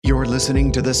You're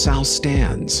listening to The South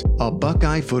Stands, a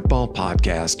Buckeye football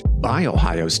podcast by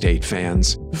Ohio State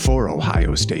fans for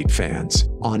Ohio State fans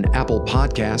on Apple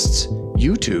Podcasts,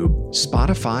 YouTube,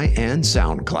 Spotify, and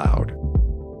SoundCloud.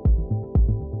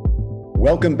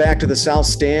 Welcome back to The South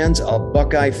Stands, a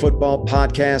Buckeye football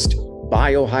podcast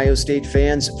by Ohio State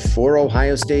fans for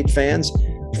Ohio State fans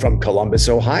from Columbus,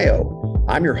 Ohio.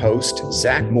 I'm your host,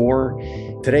 Zach Moore.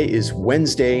 Today is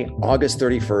Wednesday, August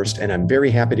 31st, and I'm very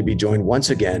happy to be joined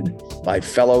once again by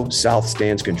fellow South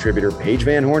Stands contributor, Paige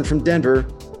Van Horn from Denver.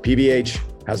 PVH,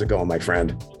 how's it going, my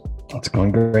friend? It's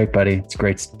going great, buddy. It's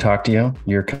great to talk to you.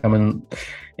 You're coming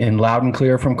in loud and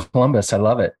clear from Columbus. I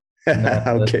love it.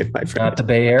 Okay, my friend. Not the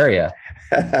Bay Area.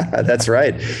 That's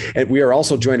right. And we are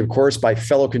also joined, of course, by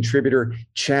fellow contributor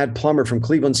Chad Plummer from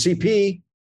Cleveland. CP,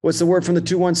 what's the word from the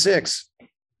 216?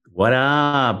 What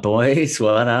up, boys?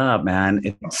 What up, man?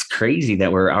 It's crazy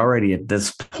that we're already at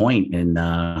this point and,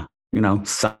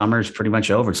 summer's pretty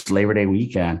much over. It's Labor Day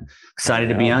weekend. Excited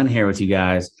to be on here with you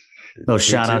guys. Little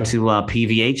shout out to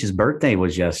PVH's birthday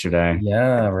was yesterday.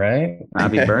 Yeah, right.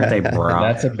 Happy birthday, bro.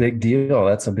 That's a big deal.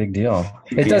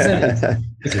 It doesn't,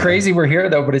 it's crazy we're here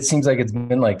though, but it seems like it's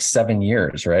been like 7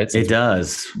 years, right? It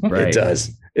does. Right. It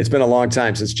does. It's been a long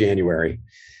time since January.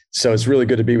 So it's really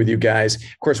good to be with you guys.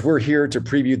 Of course, we're here to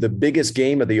preview the biggest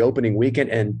game of the opening weekend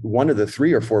and one of the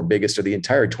 3 or 4 biggest of the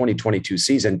entire 2022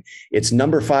 season. It's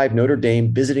number 5 Notre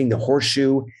Dame visiting the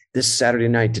Horseshoe this Saturday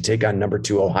night to take on number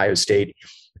 2 Ohio State.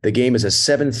 The game is a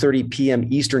 7:30 p.m.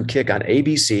 Eastern kick on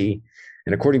ABC.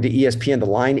 And according to ESPN, the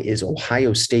line is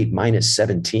Ohio State minus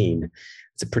 17.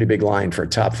 It's a pretty big line for a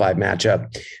top 5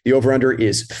 matchup. The over-under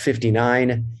is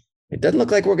 59. It doesn't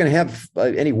look like we're going to have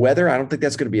any weather. I don't think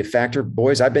that's going to be a factor.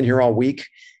 Boys, I've been here all week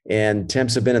and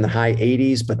temps have been in the high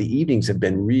 80s, but the evenings have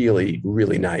been really,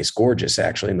 really nice. Gorgeous,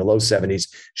 actually, in the low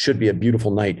 70s. Should be a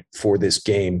beautiful night for this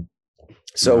game.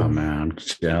 So, oh, man, I'm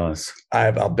jealous.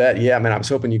 I'll bet. Yeah, man, I was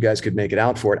hoping you guys could make it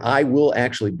out for it. I will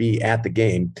actually be at the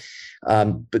game.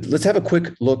 But let's have a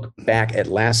quick look back at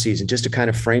last season just to kind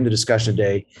of frame the discussion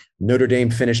today. Notre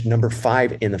Dame finished number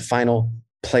 5 in the final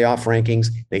playoff rankings.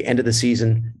 They ended the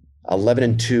season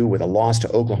 11-2 with a loss to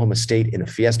Oklahoma State in the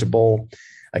Fiesta Bowl,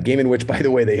 a game in which, by the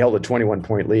way, they held a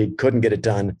 21-point lead, couldn't get it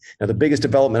done. Now, the biggest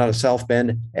development out of South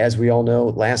Bend, as we all know,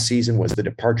 last season was the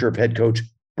departure of head coach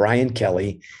Brian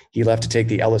Kelly. He left to take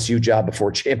the LSU job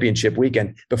before championship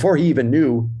weekend, before he even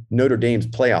knew Notre Dame's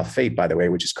playoff fate, by the way,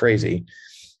 which is crazy.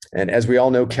 And as we all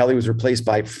know, Kelly was replaced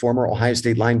by former Ohio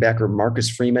State linebacker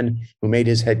Marcus Freeman, who made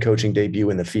his head coaching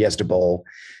debut in the Fiesta Bowl.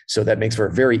 So that makes for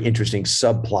a very interesting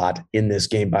subplot in this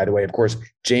game, by the way. Of course,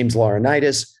 James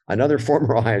Laurinaitis, another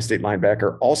former Ohio State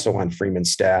linebacker, also on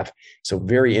Freeman's staff. So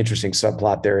very interesting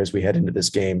subplot there as we head into this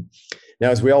game. Now,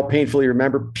 as we all painfully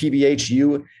remember, PBH,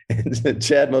 you and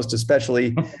Chad most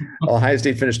especially, Ohio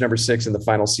State finished number 6 in the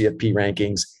final CFP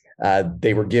rankings.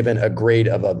 They were given a grade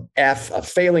of a F, a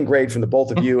failing grade from the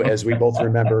both of you, as we both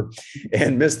remember,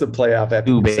 and missed the playoff after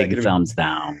 2 big thumbs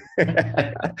down.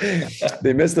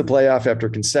 They missed the playoff after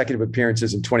consecutive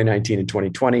appearances in 2019 and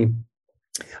 2020.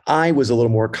 I was a little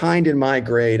more kind in my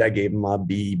grade. I gave them a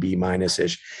B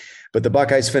minus-ish. But the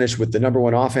Buckeyes finished with the number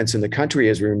 1 offense in the country,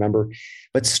 as we remember,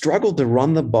 but struggled to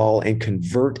run the ball and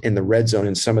convert in the red zone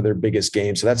in some of their biggest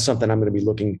games. So that's something I'm going to be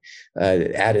looking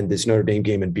at in this Notre Dame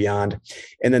game and beyond.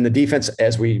 And then the defense,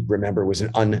 as we remember, was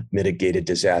an unmitigated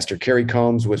disaster. Kerry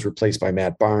Combs was replaced by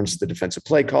Matt Barnes, the defensive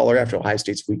play caller, after Ohio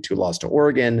State's week 2 loss to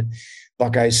Oregon.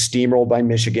 Buckeyes steamrolled by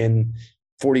Michigan,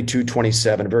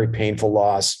 42-27, a very painful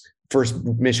loss. First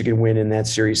Michigan win in that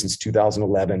series since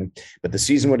 2011, but the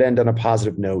season would end on a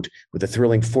positive note with a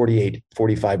thrilling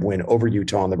 48-45 win over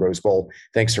Utah in the Rose Bowl,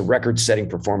 thanks to record-setting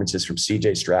performances from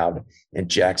C.J. Stroud and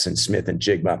Jackson Smith and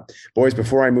Jigma. Boys,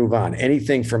 before I move on,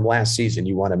 anything from last season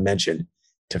you want to mention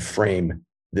to frame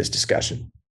this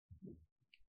discussion?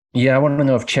 Yeah, I want to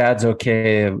know if Chad's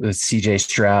okay with CJ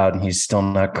Stroud and he's still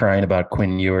not crying about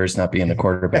Quinn Ewers not being the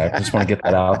quarterback. Just want to get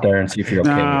that out there and see if you're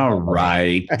okay. All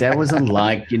right. That wasn't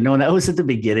that was at the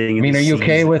beginning. I mean, are you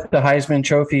okay with the Heisman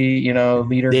Trophy,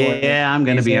 leader? Yeah, I'm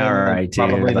going to be all right.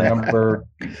 Probably the number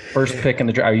first pick in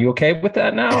the draft. Are you okay with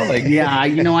that now? Yeah,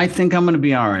 I think I'm going to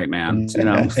be all right, man.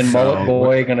 And Mullet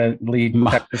Boy going to lead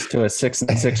Texas to a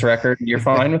 6-6 record. You're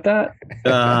fine with that?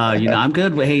 I'm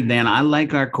good. Hey, Dan, I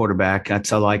like our quarterback.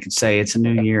 That's all I can say. It's a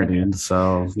new year, dude.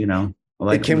 So,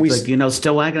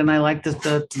 still wagging, and I like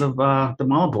the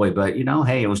Mullet Boy, but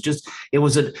hey, it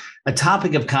was a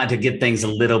topic of kind to get things a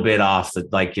little bit off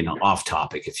off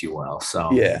topic, if you will.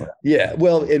 So yeah.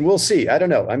 Well, and we'll see. I don't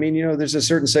know. I mean, there's a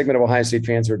certain segment of Ohio State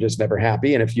fans who are just never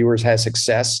happy, and if Ewers has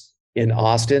success, in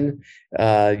Austin,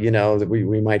 that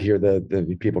we might hear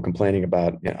the people complaining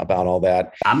about all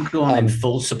that. I'm going in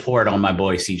full support on my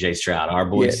boy CJ Stroud. Our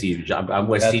boy CJ. I'm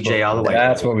with CJ all the way.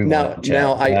 That's what we want.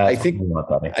 Now, I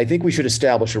think we should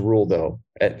establish a rule though.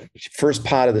 At first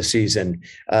pot of the season,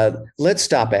 let's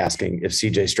stop asking if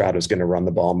CJ Stroud is going to run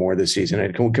the ball more this season.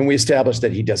 And can we establish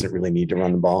that he doesn't really need to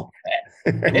run the ball?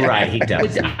 Right, he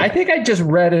does. I think I just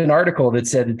read an article that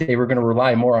said that they were going to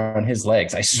rely more on his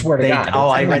legs. I swear to God. Oh,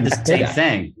 I read the same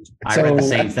thing. I read the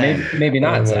same thing. Maybe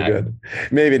not. Good.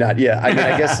 Maybe not. Yeah. I mean,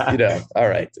 I guess, all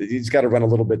right. He's got to run a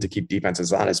little bit to keep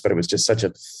defenses honest, but it was just such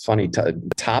a funny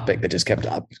topic that just kept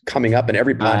coming up in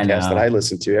every podcast that I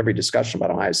listened to, every discussion about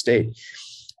Ohio State.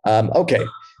 Okay.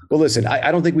 Well, listen,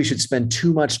 I don't think we should spend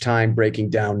too much time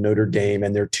breaking down Notre Dame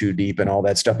and their too deep and all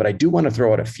that stuff, but I do want to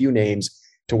throw out a few names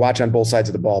to watch on both sides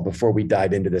of the ball before we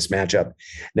dive into this matchup.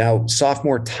 Now,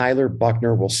 sophomore Tyler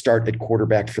Buchner will start at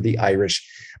quarterback for the Irish.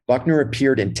 Buchner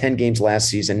appeared in 10 games last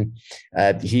season.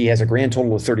 He has a grand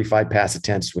total of 35 pass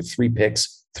attempts with 3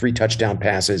 picks, 3 touchdown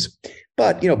passes.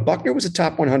 But, Buchner was a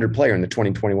top 100 player in the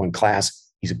 2021 class.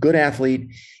 He's a good athlete.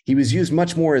 He was used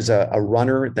much more as a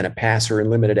runner than a passer in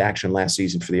limited action last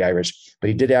season for the Irish, but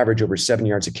he did average over 7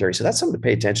 yards a carry. So that's something to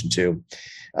pay attention to.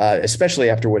 Especially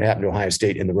after what happened to Ohio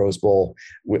State in the Rose Bowl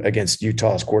against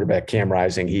Utah's quarterback Cam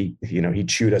Rising. He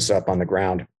chewed us up on the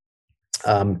ground.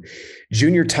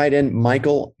 Junior tight end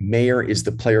Michael Mayer is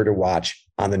the player to watch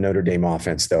on the Notre Dame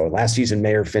offense, though. Last season,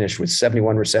 Mayer finished with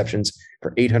 71 receptions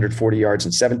for 840 yards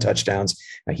and 7 touchdowns.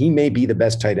 Now, he may be the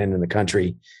best tight end in the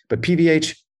country, but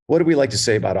PVH, what do we like to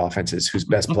say about offenses whose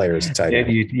best player is a tight end?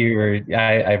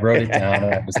 I wrote it down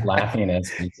and I was laughing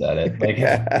as you said it. Like,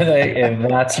 if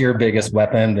that's your biggest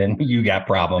weapon, then you got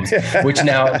problems, which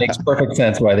now it makes perfect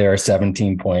sense why they are a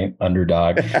 17-point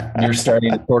underdog. You're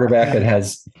starting a quarterback that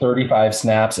has 35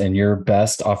 snaps and your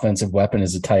best offensive weapon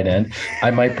is a tight end.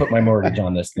 I might put my mortgage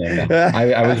on this thing.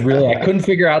 I couldn't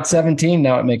figure out 17.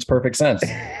 Now it makes perfect sense.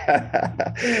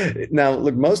 Now,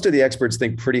 look, most of the experts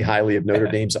think pretty highly of Notre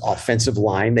Dame's offensive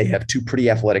line. They have 2 pretty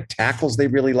athletic tackles they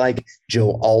really like.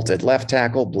 Joe Alt at left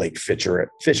tackle, Blake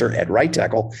Fisher at right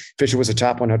tackle. Fisher was a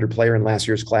top 100 player in last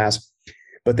year's class,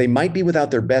 but they might be without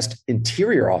their best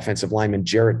interior offensive lineman,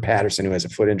 Jarrett Patterson, who has a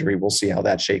foot injury. We'll see how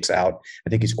that shakes out.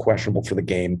 I think he's questionable for the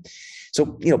game. So,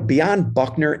 beyond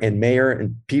Buchner and Mayer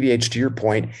and PVH, to your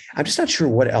point, I'm just not sure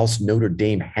what else Notre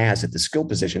Dame has at the skill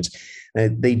positions.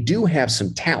 They do have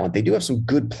some talent. They do have some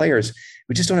good players.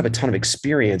 We just don't have a ton of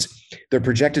experience. Their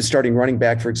projected starting running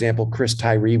back, for example, Chris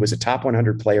Tyree, was a top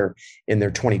 100 player in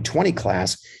their 2020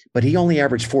 class, but he only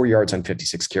averaged 4 yards on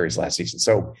 56 carries last season.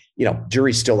 So,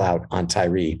 jury's still out on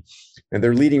Tyree. And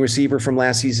their leading receiver from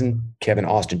last season, Kevin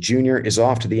Austin Jr., is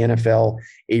off to the NFL.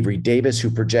 Avery Davis,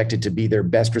 who projected to be their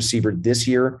best receiver this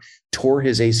year, tore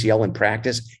his ACL in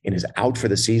practice and is out for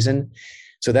the season.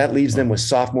 So that leaves them with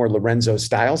sophomore Lorenzo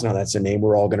Styles. Now, that's a name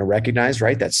we're all going to recognize,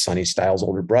 right? That's Sonny Styles'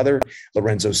 older brother.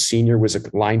 Lorenzo Sr. was a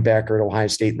linebacker at Ohio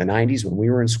State in the 90s when we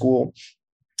were in school.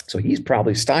 So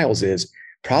Styles is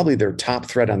probably their top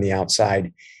threat on the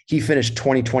outside. He finished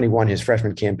 2021, his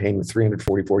freshman campaign, with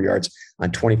 344 yards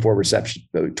on 24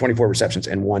 receptions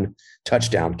and 1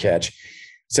 touchdown catch.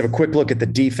 Let's have a quick look at the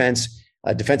defense.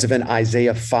 Defensive end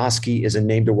Isaiah Foskey is a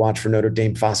name to watch for Notre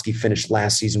Dame. Foskey finished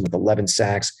last season with 11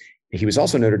 sacks. He was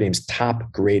also Notre Dame's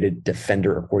top graded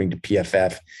defender, according to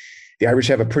PFF. The Irish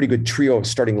have a pretty good trio of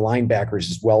starting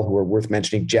linebackers as well, who are worth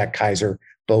mentioning: Jack Kaiser,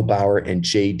 Bo Bauer, and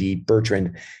J.D.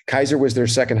 Bertrand. Kaiser was their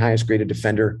second highest graded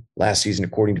defender last season,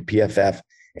 according to PFF,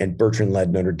 and Bertrand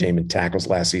led Notre Dame in tackles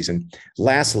last season.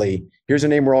 Lastly, here's a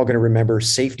name we're all going to remember: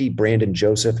 safety Brandon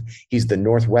Joseph. He's the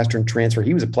Northwestern transfer.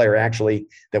 He was a player, actually,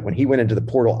 that when he went into the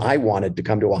portal, I wanted to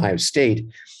come to Ohio State.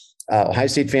 Ohio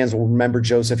State fans will remember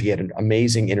Joseph. He had an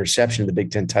amazing interception in the Big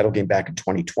Ten title game back in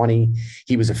 2020.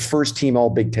 He was a first-team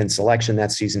All-Big Ten selection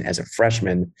that season as a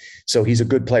freshman. So he's a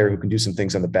good player who can do some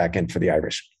things on the back end for the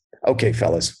Irish. Okay,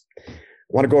 fellas, I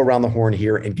want to go around the horn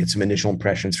here and get some initial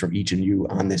impressions from each of you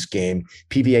on this game.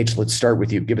 PVH, let's start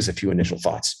with you. Give us a few initial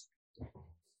thoughts.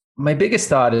 My biggest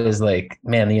thought is the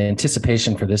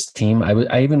anticipation for this team.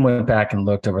 I even went back and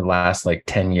looked over the last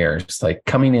 10 years,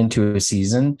 coming into a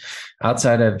season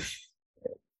outside of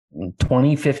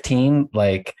 2015,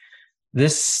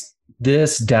 this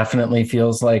definitely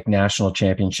feels like national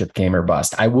championship game or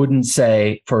bust. I wouldn't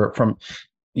say from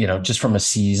just from a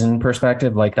season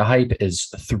perspective, the hype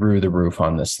is through the roof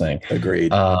on this thing.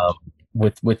 Agreed.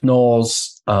 With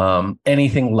Knowles,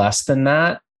 anything less than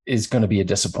that is going to be a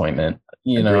disappointment.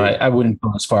 I wouldn't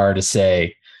go as far to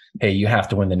say, hey, you have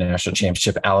to win the national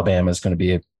championship. Alabama is going to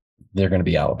be they're going to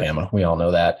be Alabama. We all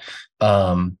know that.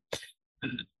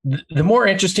 the more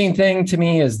interesting thing to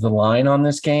me is the line on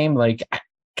this game. Like,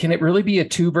 can it really be a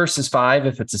 2-5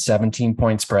 if it's a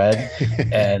 17-point spread?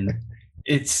 And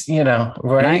it's,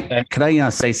 right. Could I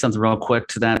say something real quick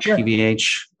to that, Sure.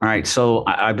 PVH? All right. So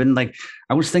I've been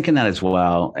I was thinking that as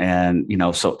well. And,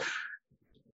 so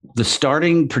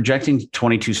the projecting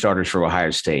 22 starters for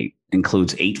Ohio State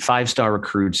includes 8 5-star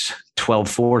recruits, 12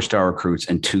 4-star recruits,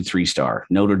 and 2 3-star.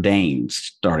 Notre Dame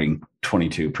starting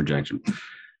 22 projection.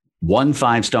 1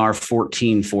 5-star,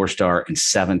 14 4-star, and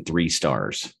 7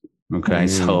 3-stars. Okay.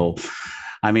 So,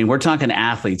 I mean, we're talking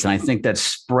athletes, and I think that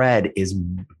spread is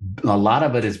a lot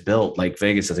of it is built like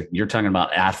Vegas. You're talking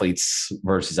about athletes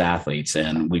versus athletes,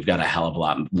 and we've got a hell of a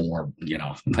lot more,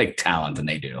 like talent than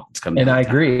they do. And I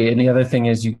agree. And the other thing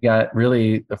is you got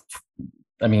really,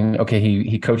 okay,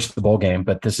 he coached the bowl game,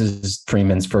 but this is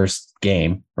Freeman's first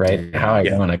game, right? How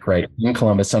ironic, right? In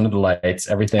Columbus, under the lights,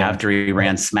 everything. After he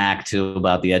ran smack too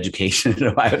about the education at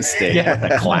Ohio State,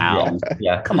 the clown.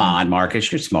 Yeah. Come on,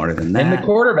 Marcus, you're smarter than that. And the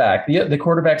quarterback, the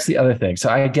quarterback's the other thing. So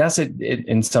I guess it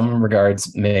in some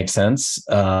regards makes sense.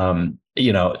 And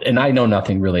I know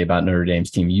nothing really about Notre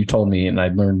Dame's team. You told me, and I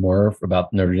learned more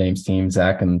about Notre Dame's team,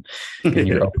 Zach, and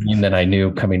your opinion than I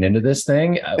knew coming into this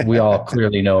thing. We all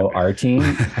clearly know our team,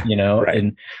 right.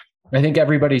 And I think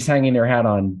everybody's hanging their hat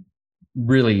on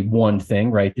really one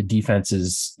thing, right? The defense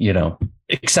is,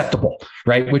 acceptable,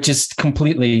 right? Which is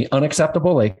completely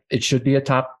unacceptable. Like, it should be a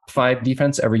top 5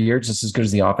 defense every year, just as good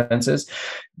as the offense is.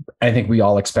 I think we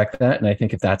all expect that. And I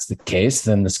think if that's the case,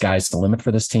 then the sky's the limit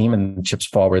for this team, and the chips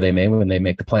fall where they may when they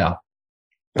make the playoff.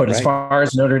 But as far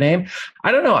as Notre Dame,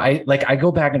 I don't know. I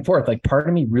go back and forth. Like, part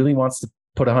of me really wants to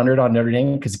put 100 on Notre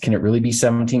Dame, because can it really be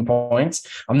 17 points?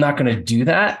 I'm not going to do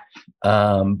that.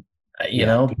 But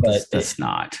it's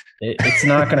not. It's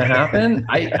not going to happen.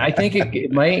 I think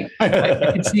it might.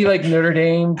 I can see like Notre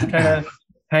Dame kind of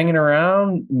hanging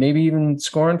around, maybe even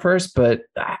scoring first. But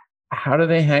how do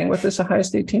they hang with this Ohio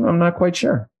State team? I'm not quite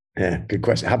sure. Yeah, good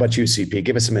question. How about you, CP?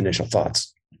 Give us some initial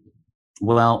thoughts.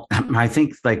 Well, I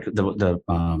think like the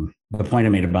point I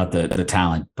made about the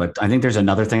talent, but I think there's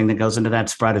another thing that goes into that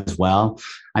spread as well.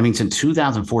 I mean, since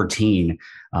 2014,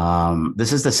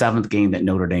 this is the 7th game that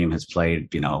Notre Dame has played,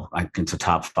 against a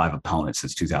top 5 opponent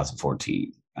since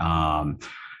 2014.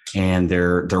 And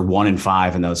they're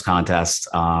 1-5 in those contests.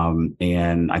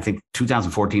 And I think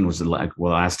 2014 was the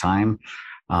last time.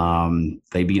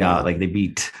 They beat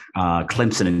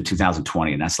Clemson in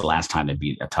 2020, and that's the last time they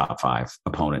beat a top 5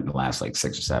 opponent in the last 6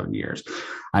 or 7 years.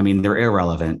 I mean, they're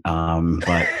irrelevant.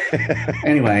 But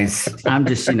anyways, I'm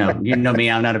just, me,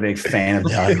 I'm not a big fan of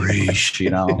the Irish,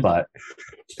 but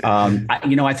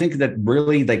I think that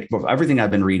really, like, everything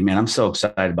I've been reading, man, I'm so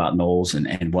excited about Knowles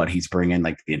and what he's bringing,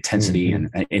 like the intensity and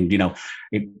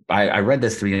I read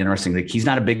this pretty interesting. Like, he's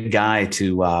not a big guy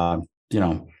to,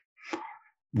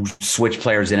 switch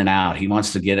players in and out. He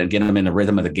wants to get them in the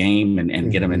rhythm of the game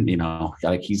and get them in,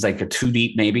 like he's like a 2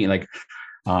 deep, maybe like,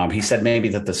 he said maybe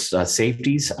that the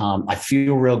safeties, I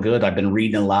feel real good. I've been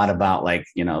reading a lot about like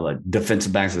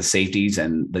defensive backs of the safeties,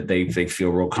 and that they feel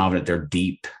real confident they're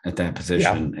deep at that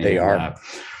position. Yeah, they are.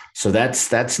 So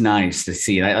that's nice to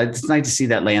see. It's nice to see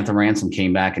that Lathan Ransom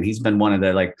came back, and he's been one of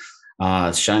the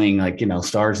shining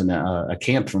stars in a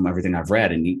camp from everything I've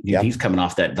read, and he's coming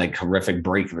off that like horrific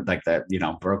break with like that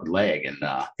broken leg, and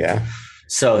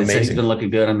so it's been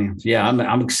looking good. I mean,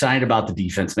 I'm excited about the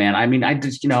defense, man. I mean, I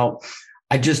just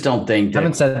don't think I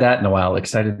haven't said that in a while.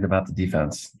 Excited about the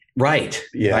defense. Right.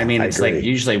 Yeah. I mean, it's like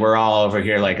usually we're all over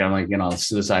here, like I'm like,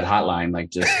 suicide hotline, like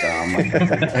just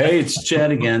hey, it's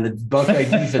Chad again. The Buckeye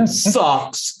defense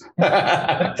sucks.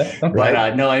 But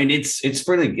no, I mean it's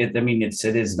really good. I mean, it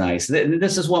is nice.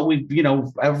 This is what we've,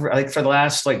 like for the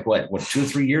last 2 or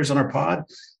 3 years on our pod.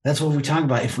 That's what we're talking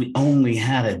about. If we only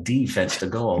had a defense to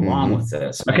go along with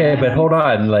this. Okay, but hold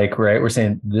on. Like, right, we're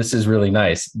saying this is really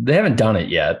nice. They haven't done it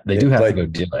yet. They do have to go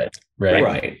do it. Right.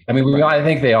 Right. I mean, I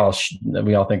think we all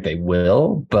think they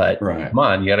will, but come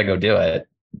on, you got to go do it.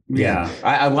 Yeah,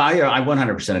 I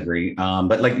 100% agree.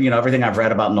 But like, everything I've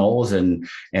read about Knowles and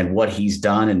what he's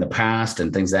done in the past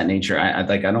and things of that nature, I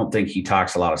don't think he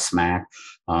talks a lot of smack.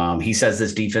 He says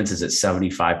this defense is at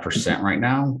 75% right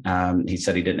now. He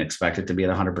said he didn't expect it to be at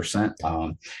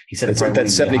 100%. He said that's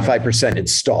 75%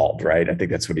 installed, right? I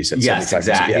think that's what he said. Yes,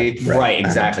 exactly. Yeah, right.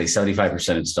 Exactly.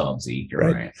 75% installed. Zeke, you're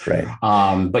right.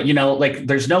 But like,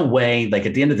 there's no way. Like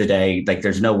at the end of the day, like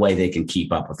there's no way they can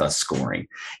keep up with us scoring.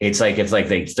 It's like if like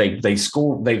they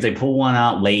score, they pull one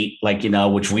out late, like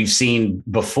which we've seen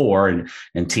before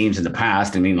and teams in the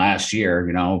past. I mean, last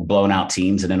year, blowing out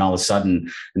teams, and then all of a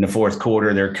sudden in the fourth quarter,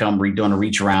 where they're doing a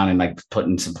reach around and like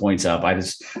putting some points up. I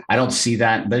don't see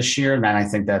that this year. And I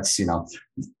think that's,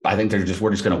 I think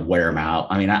we're just going to wear them out.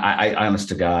 I mean, I honest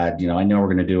to God, I know we're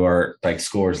going to do our like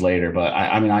scores later, but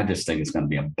I just think it's going to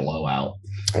be a blowout.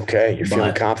 Okay. You're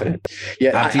feeling confident.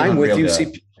 Yeah. I'm with you.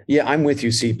 Yeah, I'm with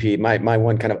you, CP. My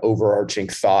one kind of overarching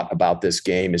thought about this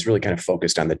game is really kind of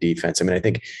focused on the defense. I mean, I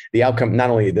think the outcome, not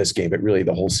only of this game, but really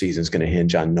the whole season is going to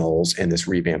hinge on Knowles and this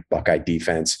revamped Buckeye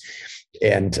defense.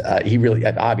 And he really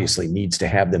obviously needs to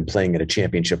have them playing at a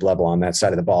championship level on that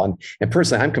side of the ball. And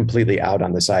personally, I'm completely out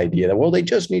on this idea that, well, they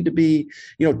just need to be,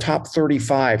 top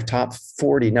 35, top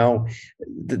 40. No,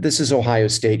 this is Ohio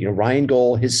State. Ryan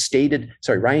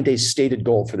Day's stated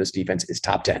goal for this defense is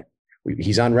top 10.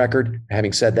 He's on record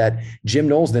having said that. Jim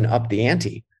Knowles then upped the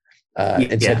ante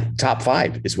and said top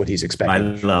 5 is what he's expecting. I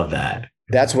love that.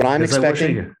 That's what I'm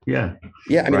expecting. Yeah.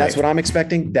 I mean, That's what I'm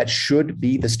expecting. That should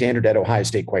be the standard at Ohio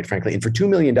State, quite frankly. And for $2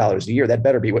 million a year, that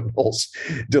better be what Knowles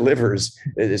delivers,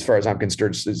 as far as I'm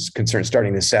concerned,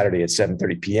 starting this Saturday at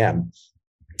 7:30 p.m.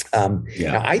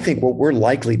 Now, I think what we're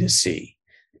likely to see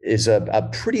is a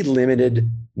pretty limited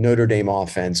Notre Dame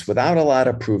offense without a lot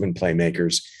of proven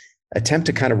playmakers attempt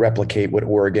to kind of replicate what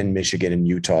Oregon, Michigan, and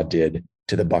Utah did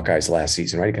to the Buckeyes last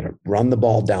season, right? Kind of run the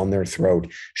ball down their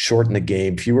throat, shorten the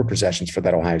game, fewer possessions for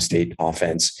that Ohio State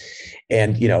offense.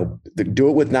 And, do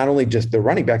it with not only just the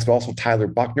running backs, but also Tyler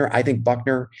Buckner. I think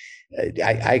Buckner,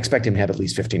 I expect him to have at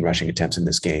least 15 rushing attempts in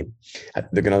this game.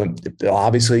 They'll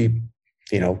obviously,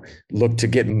 look to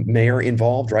get Mayer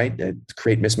involved, right?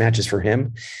 Create mismatches for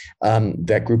him.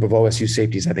 That group of OSU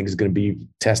safeties, I think, is going to be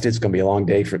tested. It's going to be a long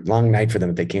night for them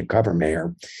if they can't cover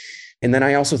Mayer. And then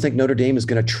I also think Notre Dame is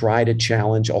going to try to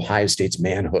challenge Ohio State's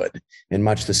manhood in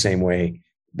much the same way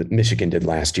that Michigan did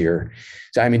last year.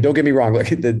 So, I mean, don't get me wrong. Like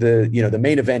the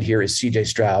main event here is CJ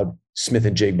Stroud, Smith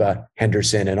and Jigba,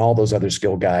 Henderson, and all those other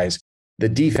skill guys. The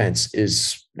defense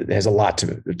has a lot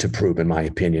to prove, in my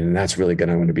opinion, and that's really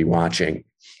going to be watching.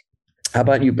 How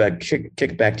about you, Beck? Kick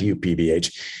it back to you,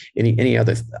 PBH. Any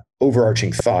other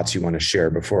overarching thoughts you want to share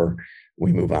before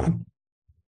we move on?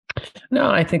 No,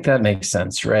 I think that makes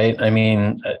sense, right? I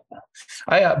mean,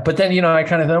 but then, I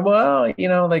kind of thought, well,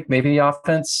 like maybe the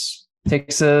offense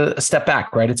takes a step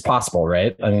back, right? It's possible,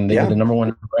 right? I mean, they were the number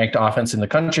 1 ranked offense in the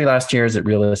country last year. Is it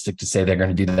realistic to say they're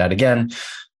going to do that again?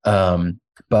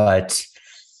 But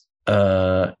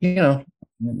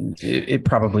it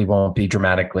probably won't be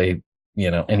dramatically,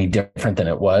 any different than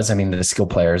it was. I mean, the skill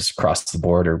players across the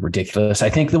board are ridiculous. I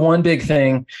think the one big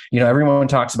thing, everyone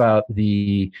talks about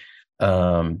the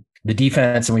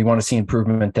defense and we want to see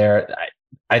improvement there.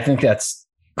 I think that's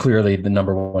clearly the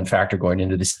number 1 factor going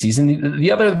into the season.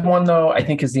 The other one, though, I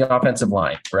think is the offensive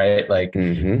line, right? Like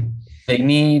they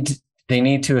need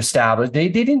to establish, they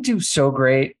didn't do so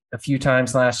great a few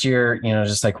times last year,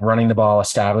 just like running the ball,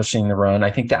 establishing the run.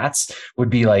 I think would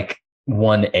be like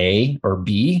 1A or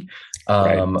B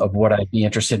of what I'd be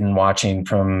interested in watching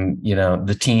from,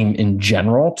 the team in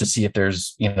general to see if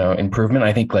there's, improvement.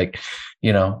 I think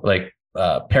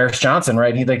Paris Johnson,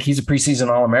 right? He's a preseason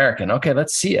All-American. Okay,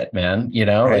 let's see it, man.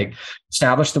 Like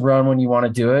establish the run when you want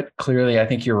to do it. Clearly, I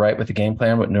think you're right with the game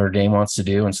plan, what Notre Dame wants to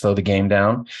do and slow the game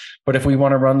down. But if we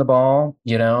want to run the ball,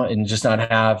 and just not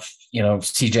have,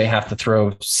 CJ have to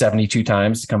throw 72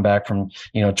 times to come back from,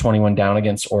 21 down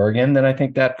against Oregon, then I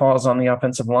think that falls on the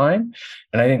offensive line.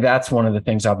 And I think that's one of the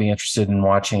things I'll be interested in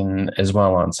watching as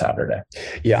well on Saturday.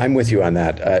 Yeah, I'm with you on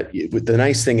that. The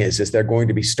nice thing is they're going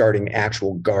to be starting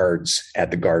actual guards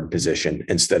at the guard position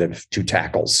instead of 2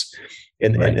 tackles.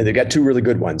 And they've got 2 really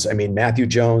good ones. I mean, Matthew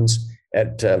Jones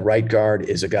at right guard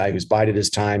is a guy who's bided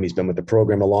his time. He's been with the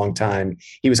program a long time.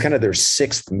 He was kind of their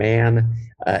 6th man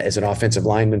as an offensive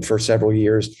lineman for several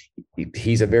years.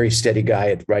 He's a very steady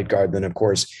guy at right guard. Then, of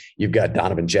course, you've got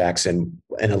Donovan Jackson,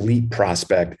 an elite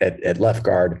prospect at left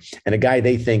guard, and a guy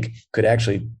they think could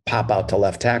actually pop out to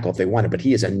left tackle if they wanted, but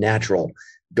he is a natural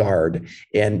guard.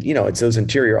 And, it's those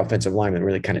interior offensive linemen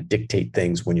really kind of dictate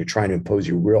things when you're trying to impose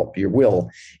your will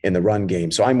in the run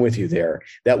game. So I'm with you there.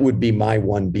 That would be my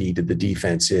 1B to the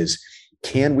defense is,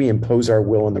 can we impose our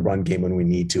will in the run game when we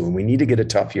need to? And we need to get a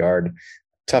tough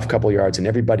couple yards, and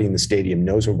everybody in the stadium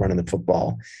knows we're running the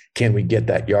football. Can we get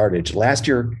that yardage? Last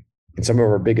year, in some of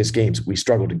our biggest games, we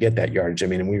struggled to get that yardage. I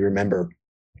mean, and we remember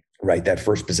that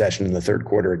first possession in the third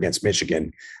quarter against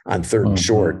Michigan on 3rd and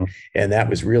short. And that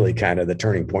was really kind of the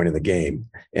turning point of the game.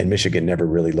 And Michigan never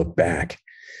really looked back.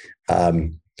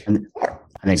 I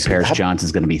think Paris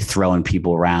Johnson's going to be throwing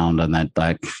people around on that.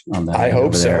 I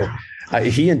hope so.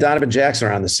 He and Donovan Jackson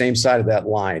are on the same side of that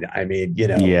line. I mean,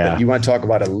 you want to talk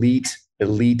about elite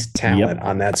elite talent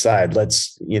on that side.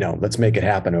 Let's make it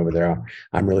happen over there.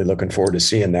 I'm really looking forward to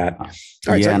seeing that. All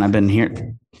right, and I've been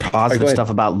hearing positive stuff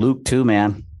about Luke too,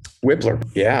 man. Whippler.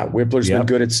 Yeah. Whippler's been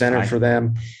good at center for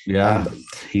them. Yeah.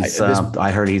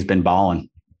 I heard he's been balling.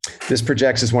 This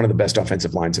projects as one of the best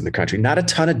offensive lines in the country. Not a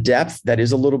ton of depth. That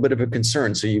is a little bit of a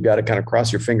concern. So you got to kind of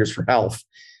cross your fingers for health.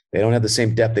 They don't have the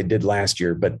same depth they did last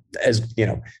year, but as you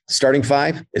know, starting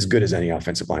five, as good as any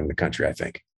offensive line in the country, I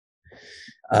think.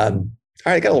 All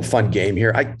right. I got a little fun game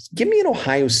here. Give me an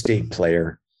Ohio State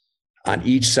player on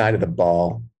each side of the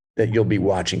ball that you'll be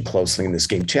watching closely in this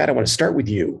game. Chad, I want to start with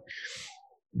you.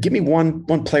 Give me one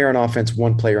player on offense,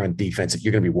 one player on defense that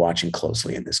you're going to be watching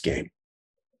closely in this game.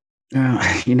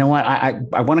 You know what?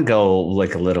 I want to go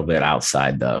like a little bit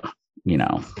outside though. You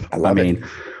know, I mean,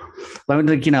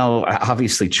 like, you know,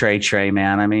 obviously Trey,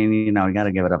 man. I mean, you know, you got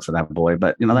to give it up for that boy.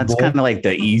 But you know, that's kind of like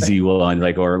the easy one,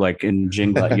 like or like in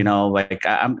Jingla. You know, like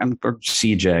I'm or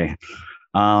CJ.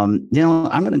 You know,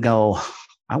 I'm going to go.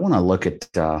 I want to look at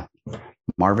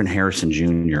Marvin Harrison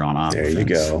Jr. on offense. There you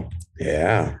go.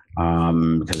 Yeah.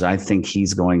 Because I think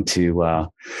he's going to,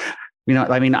 you know,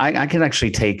 I mean, I could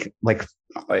actually take like,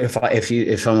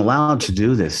 if I'm allowed to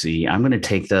do this, I'm going to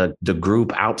take the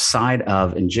group outside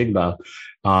of Njigba,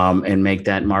 and make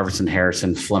that Marvin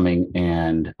Harrison, Fleming,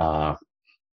 and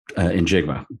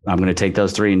Njigba. I'm going to take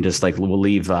those three and just like we'll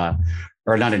leave, or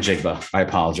not Njigba. I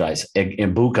apologize.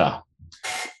 Ibuka.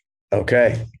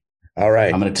 Okay. All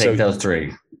right. I'm going to take those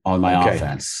three on my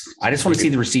offense. I just want to see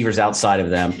the receivers outside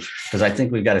of them because I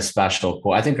think we've got a special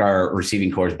core. I think our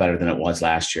receiving core is better than it was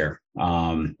last year.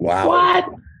 Wow. What?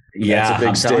 Yeah,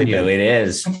 I'm telling you, it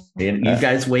is. You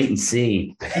guys wait and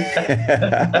see.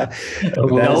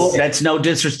 No, that's no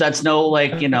disrespect. That's no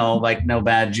like, you know, like no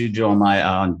bad juju on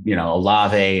my, you know,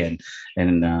 Olave and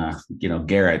you know,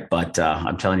 Garrett. But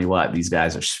I'm telling you what, these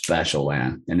guys are special,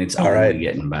 man. And it's only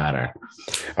getting better.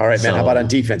 All right, man. How about on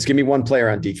defense? Give me one player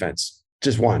on defense.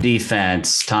 Just one.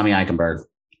 Defense, Tommy Eichenberg.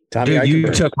 Dude, you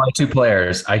took my two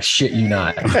players. I shit you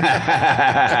not.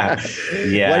 Yeah.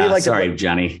 Why do you like sorry,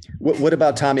 Johnny. What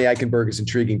about Tommy Eichenberg is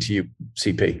intriguing to you,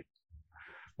 CP?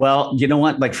 Well, you know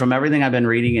what? Like from everything I've been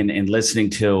reading and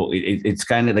listening to, it's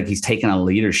kind of like he's taking a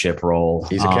leadership role.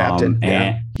 He's a captain.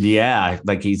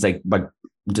 Like he's like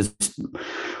just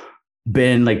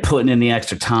been like putting in the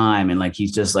extra time, and like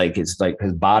he's just like it's like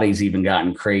his body's even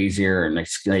gotten crazier, and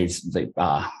he's like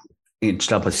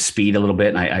inched up his speed a little bit.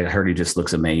 And I heard he just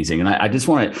looks amazing. And I just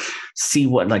want to see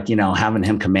what, like, you know, having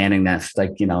him commanding that,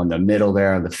 like, you know, in the middle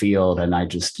there of the field. And I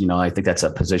just, you know, I think that's a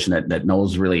position that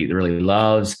Knowles really, really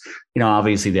loves. You know,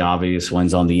 obviously the obvious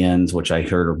ones on the ends, which I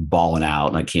heard are balling out,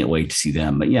 and I can't wait to see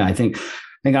them. But yeah, I think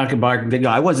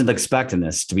I wasn't expecting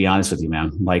this, to be honest with you,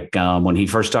 man. Like when he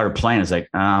first started playing, it's like,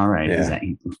 all right,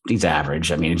 he's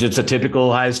average. I mean, it's just a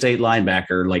typical Ohio State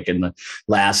linebacker, like in the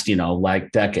last, you know,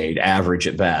 like decade, average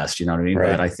at best. You know what I mean? Right.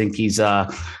 But I think he's gonna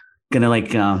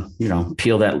like you know,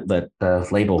 peel that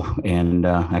label and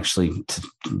actually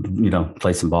you know,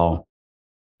 play some ball.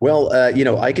 Well, you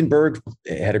know, Eichenberg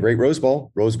had a great Rose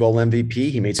Bowl MVP.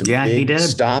 He made some big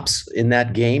stops in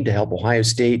that game to help Ohio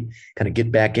State kind of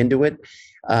get back into it.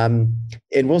 And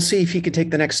we'll see if he can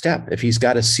take the next step. If he's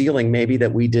got a ceiling, maybe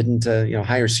that we didn't, you know,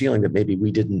 higher ceiling that maybe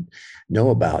we didn't know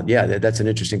about. Yeah, that's an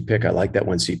interesting pick. I like that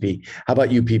one, CP. How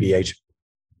about you, PBH?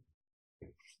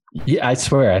 Yeah, I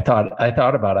swear, I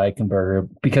thought about Eichenberg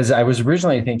because I was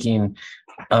originally thinking,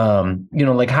 you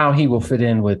know, like how he will fit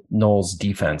in with Knowles'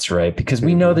 defense, right? Because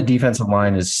we know the defensive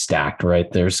line is stacked,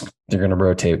 right? They're going to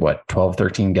rotate 12,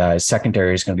 13 guys.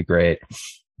 Secondary is going to be great.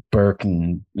 Burke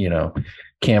and, you know,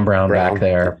 Cam Brown back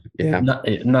there. Yeah. Not,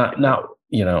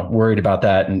 you know, worried about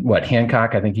that. And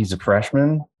Hancock, I think he's a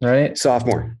freshman, right?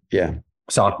 Sophomore. Yeah.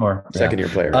 Sophomore. Second year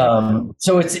player.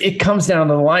 So it comes down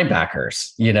to the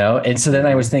linebackers, you know? And so then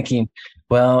I was thinking,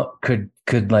 well, could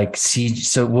like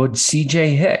would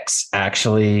CJ Hicks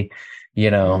actually, you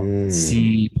know,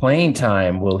 see playing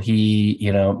time? Will he,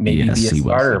 you know, maybe be a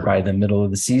starter by the middle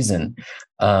of the season?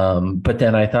 But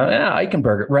then I thought,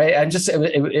 Eichenberg, right?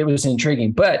 It was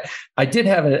intriguing, but I did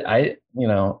have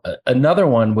another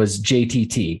one was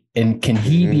JTT, and can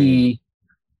he be,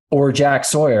 or Jack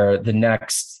Sawyer, the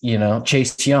next, you know,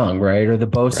 Chase Young, right? Or the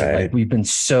Bosa. Right. Like we've been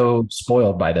so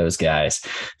spoiled by those guys.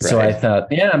 Right. So I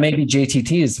thought, maybe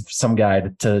JTT is some guy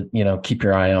to, you know, keep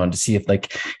your eye on to see if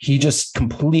like he just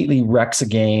completely wrecks a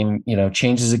game, you know,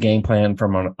 changes a game plan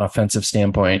from an offensive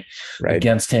standpoint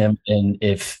against him. And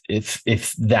if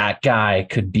that guy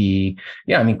could be,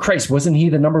 I mean, Christ, wasn't he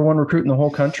the number one recruit in the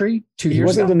whole country 2 years ago? He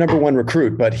wasn't the number one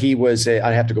recruit, but he was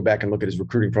I have to go back and look at his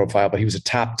recruiting profile, but he was a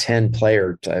top 10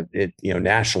 player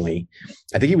nationally.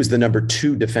 I think he was the number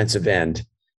 2 defensive end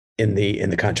in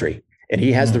the country. And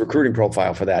he has the recruiting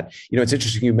profile for that. It's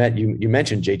interesting you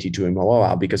mentioned JT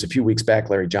Tuimoloau because a few weeks back,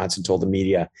 Larry Johnson told the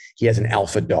media he has an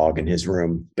alpha dog in his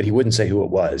room, but he wouldn't say who it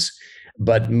was.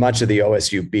 But much of the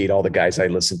OSU beat, all the guys I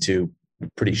listened to,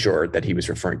 pretty sure that he was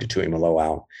referring to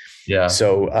Tuimoloau. Yeah.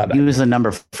 So he was the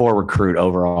number 4 recruit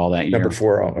overall that year. Number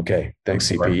 4. Oh, okay. Thanks,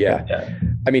 CP. Yeah.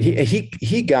 I mean,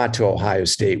 he got to Ohio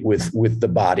State with the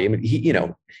body. I mean,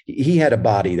 he had a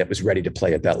body that was ready to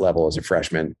play at that level as a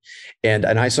freshman. And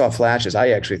I saw flashes. I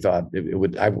actually thought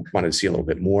I wanted to see a little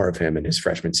bit more of him in his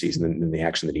freshman season than the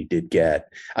action that he did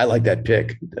get. I like that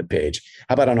pick, Paige.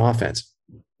 How about on offense?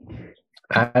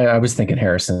 I was thinking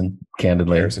Harrison,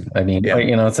 candidly. I mean,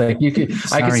 it's like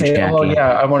I could say, Jackie. oh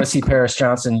yeah, I want to see Paris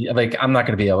Johnson. Like, I'm not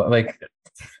going to be able,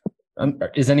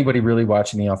 is anybody really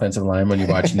watching the offensive line when you're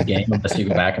watching the game unless you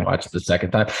go back and watch it the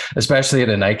second time, especially at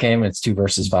a night game? It's 2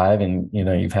 versus 5 and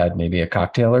you've had maybe a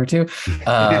cocktail or two.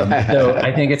 So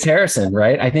I think it's Harrison,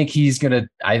 right? I think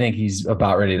he's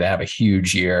about ready to have a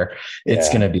huge year. It's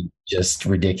going to be just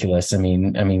ridiculous. I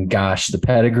mean, gosh, the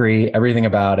pedigree, everything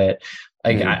about it.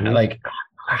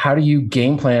 How do you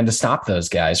game plan to stop those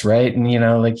guys, right? And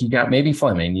you got maybe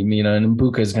Fleming, and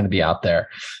Mbuka is going to be out there,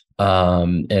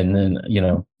 and then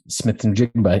Smith and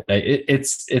Jigba.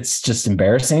 It's just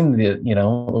embarrassing,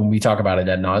 when we talk about it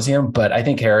ad nauseum. But I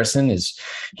think Harrison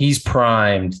he's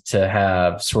primed to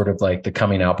have sort of like the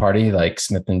coming out party like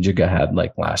Smith and Jigba had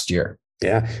like last year.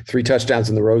 Yeah, 3 touchdowns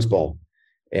in the Rose Bowl,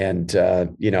 and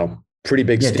pretty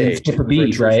big stage. Didn't skip a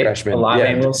beat, right? Freshman.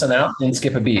 Olave Wilson out, didn't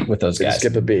skip a beat with those guys.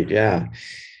 Skip a beat, yeah.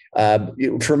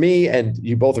 For me, and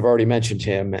you both have already mentioned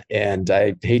him, and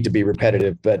I hate to be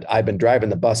repetitive, but I've been driving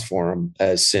the bus for him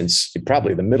since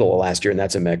probably the middle of last year, and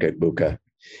that's Emeka Egbuka.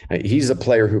 He's a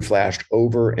player who flashed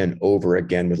over and over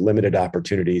again with limited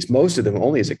opportunities, most of them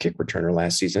only as a kick returner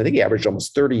last season. I think he averaged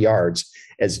almost 30 yards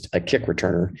as a kick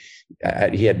returner.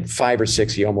 He had 5 or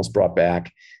 6 he almost brought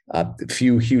back. A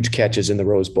few huge catches in the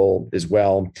Rose Bowl as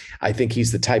well. I think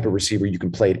he's the type of receiver you can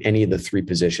play at any of the 3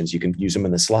 positions. You can use him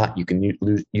in the slot. You can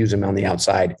use him on the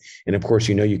outside. And of course,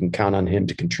 you can count on him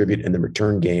to contribute in the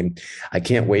return game. I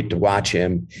can't wait to watch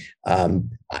him. I'm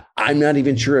not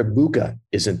even sure if Egbuka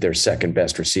isn't their second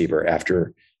best receiver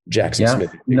after Jackson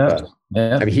Smith. No.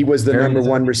 Yeah. I mean, he was the number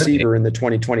 1 receiver in the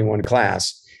 2021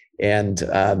 class. And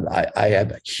I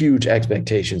have huge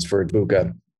expectations for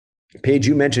Egbuka. Paige,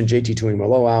 you mentioned JT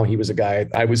Tuimoloau. He was a guy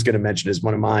I was going to mention as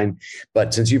one of mine,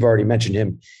 but since you've already mentioned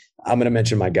him, I'm going to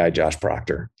mention my guy, Josh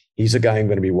Proctor. He's a guy I'm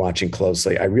going to be watching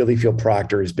closely. I really feel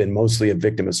Proctor has been mostly a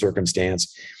victim of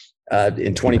circumstance.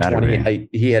 In 2020,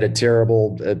 he had a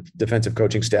terrible defensive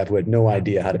coaching staff who had no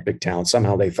idea how to pick talent.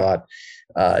 Somehow they thought,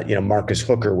 Marcus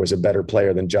Hooker was a better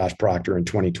player than Josh Proctor in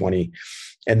 2020.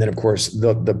 And then, of course,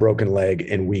 the broken leg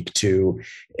in week 2.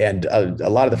 And a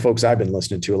lot of the folks I've been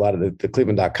listening to, a lot of the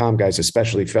Cleveland.com guys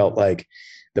especially felt like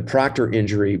the Proctor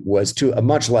injury was, to a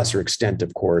much lesser extent,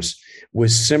 of course,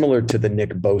 was similar to the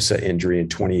Nick Bosa injury in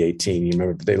 2018. You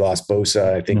remember they lost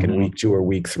Bosa, I think, in week 2 or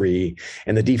week 3,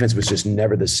 and the defense was just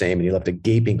never the same. And he left a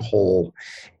gaping hole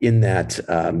in that,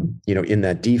 in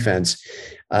that defense.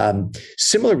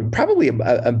 Similar, probably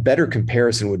a better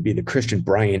comparison would be the Christian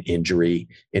Bryant injury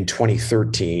in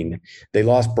 2013. They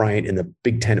lost Bryant in the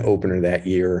Big Ten opener that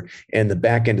year, and the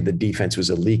back end of the defense was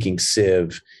a leaking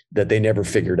sieve that they never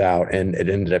figured out, and it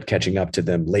ended up catching up to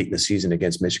them late in the season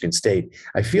against Michigan State.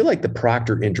 I feel like the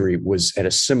Proctor injury was at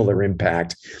a similar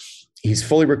impact. He's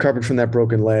fully recovered from that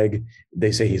broken leg.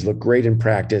 They say he's looked great in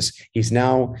practice. He's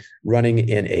now running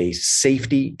in a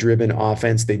safety-driven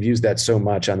offense. They've used that so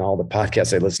much on all the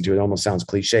podcasts I listen to. It almost sounds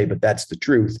cliche, but that's the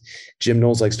truth. Jim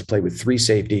Knowles likes to play with 3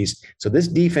 safeties. So this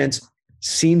defense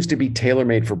seems to be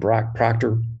tailor-made for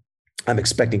Proctor. I'm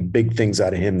expecting big things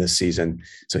out of him this season.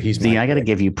 So I got to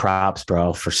give you props,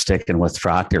 bro, for sticking with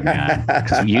Proctor, man.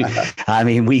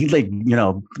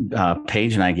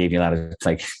 Paige and I gave you that. It's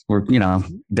like, we're,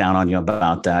 down on you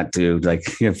about that, dude, like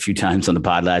a few times on the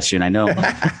pod last year. And I know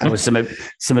there was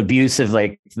some abusive,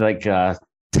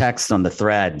 text on the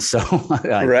thread. So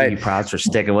I give you props for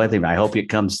sticking with him. I hope it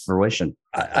comes to fruition.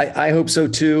 I hope so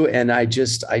too. And I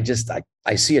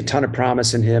see a ton of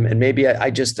promise in him, and maybe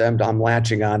I'm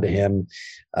latching on to him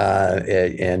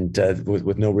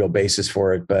with no real basis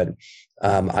for it. But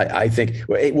I think,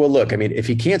 look, I mean, if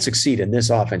he can't succeed in this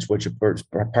offense,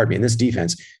 in this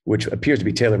defense, which appears to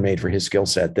be tailor-made for his skill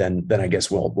set, then I guess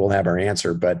we'll have our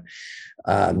answer. But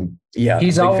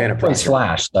he's always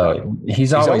flashed, though.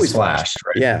 He's always flashed.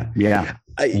 Right? Yeah.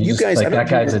 You guys, like that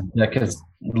guy's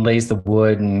lays the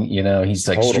wood, and he's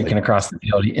like streaking across the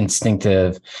field,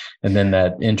 instinctive, and then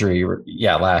that injury,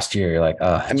 last year, you're like,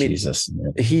 Jesus.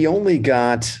 He only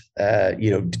got,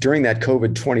 during that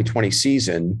COVID 2020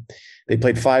 season, they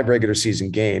played 5 regular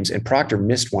season games, and Proctor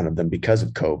missed one of them because of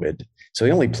COVID, so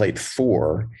he only played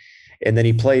 4. And then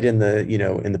he played in the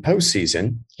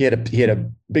postseason. He had a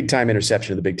big time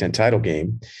interception in the Big Ten title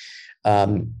game. I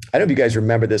don't know if you guys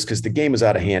remember this because the game was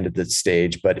out of hand at this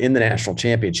stage, but in the national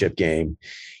championship game,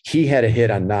 he had a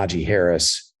hit on Najee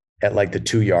Harris at like the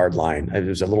 2-yard line. It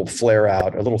was a little flare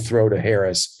out, a little throw to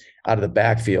Harris out of the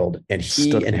backfield. And he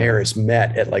and Harris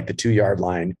met at like the 2-yard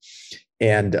line.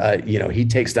 And, he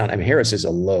takes down, Harris is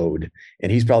a load,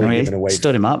 and he's probably giving away.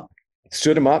 Stood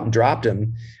him up and dropped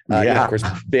him. Of course,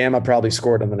 Bama probably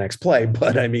scored on the next play,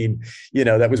 but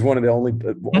that was one of the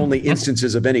only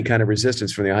instances of any kind of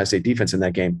resistance from the Ohio State defense in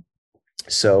that game.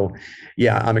 So,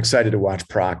 I'm excited to watch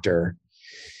Proctor.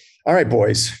 All right,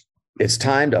 boys, it's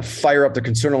time to fire up the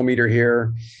concernometer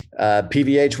here.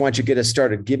 PVH, why don't you get us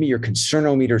started? Give me your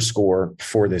concernometer score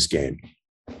for this game.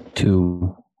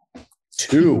 2.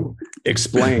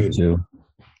 Explain. 2.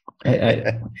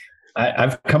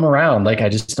 I've come around. Like, I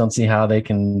just don't see how they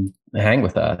can hang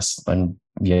with us. And,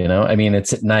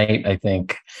 it's at night. I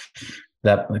think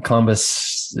that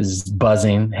Columbus is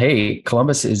buzzing. Hey,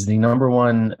 Columbus is the number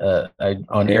one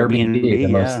on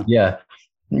Airbnb.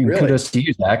 Really? Kudos to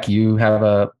you, Zach. You have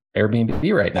a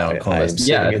Airbnb right now in Columbus.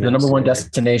 The number one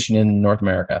destination in North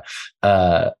America.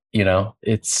 I'm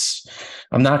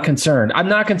not concerned. I'm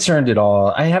not concerned at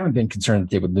all. I haven't been concerned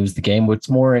that they would lose the game. What's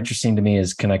more interesting to me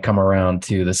is, can I come around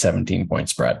to the 17-point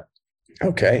spread?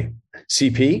 Okay.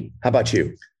 CP, how about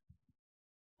you?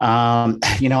 I'm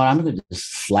going to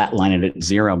just flatline it at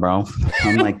 0, bro.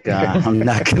 I'm like, I'm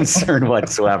not concerned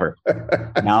whatsoever.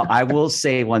 Now, I will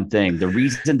say one thing. The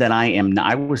reason that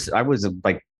I was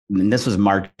like, and this was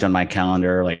marked on my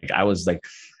calendar. Like, I was like,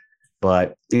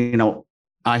 but,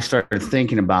 I started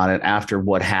thinking about it after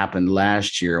what happened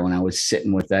last year when I was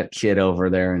sitting with that kid over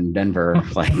there in Denver.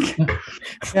 Like,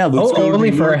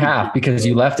 only for a half, because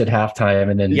you left at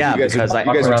halftime, and then because you guys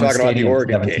were talking about the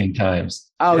Oregon 17 game. times.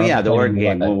 Oh yeah, the Oregon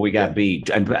game when we got beat,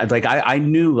 and like I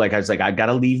knew, like I was like, I got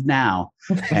to leave now,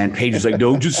 and Paige was like,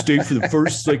 no, just stay for the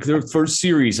first their first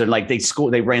series, and like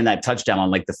they ran that touchdown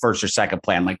on like the first or second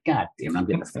play. I'm like, God damn, I'm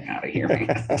getting the thing out of here,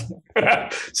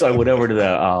 man. So I went over to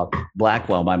the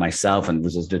Blackwell by myself and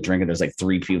was just drinking. There's like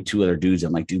 3 people, 2 other dudes.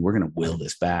 I'm like, dude, we're gonna will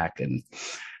this back, and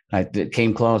it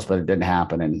came close, but it didn't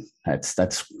happen. And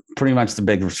that's pretty much the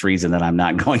biggest reason that I'm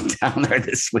not going down there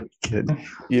this weekend.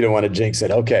 You don't want to jinx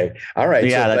it. Okay. All right.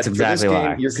 Yeah, that's exactly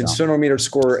why. Your concernometer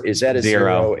score is at a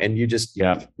 0, and you just,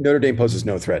 Notre Dame poses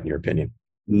no threat in your opinion.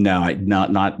 No,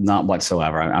 not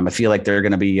whatsoever. I feel like they're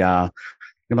going to be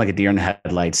like a deer in the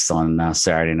headlights on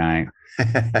Saturday night.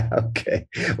 Okay.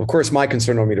 Of course, my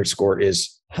concernometer score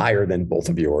is higher than both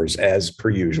of yours, as per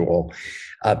usual.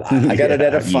 I got it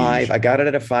at a 5. I got it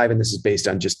at a 5, and this is based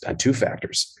on 2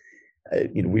 factors.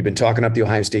 We've been talking up the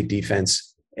Ohio State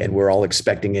defense, and we're all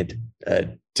expecting it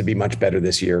to be much better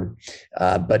this year.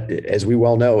 But as we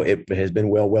well know, it has been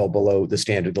well below the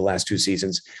standard the last 2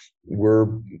 seasons. We're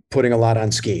putting a lot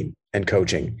on scheme and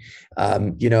coaching,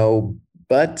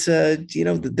 But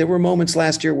there were moments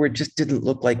last year where it just didn't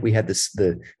look like we had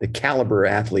the caliber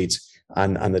athletes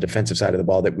on the defensive side of the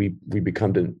ball that we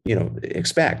become to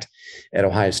expect at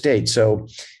Ohio State. So,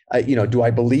 do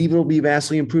I believe it'll be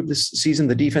vastly improved this season?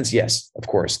 The defense, yes, of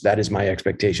course, that is my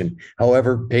expectation.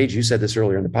 However, Paige, you said this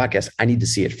earlier in the podcast, I need to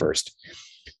see it first.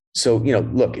 So,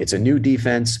 look, it's a new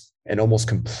defense, an almost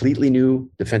completely new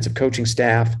defensive coaching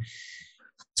staff.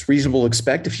 It's reasonable to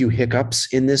expect a few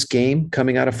hiccups in this game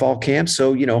coming out of fall camp.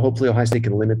 So, hopefully Ohio State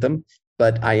can limit them,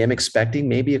 but I am expecting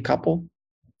maybe a couple.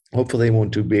 Hopefully they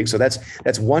won't too big. So that's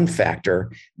one factor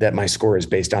that my score is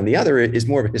based on. The other is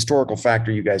more of a historical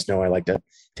factor. You guys know I like to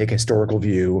take a historical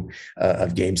view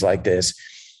of games like this.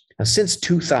 Now, since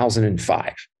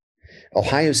 2005,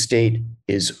 Ohio State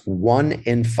is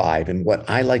 1-5 in what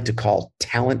I like to call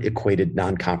talent-equated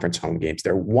non-conference home games.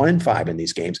 They're 1-5 in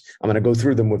these games. I'm going to go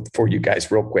through them for you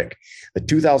guys real quick. The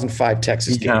 2005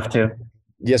 Texas game. You have to.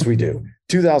 Yes, we do.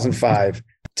 2005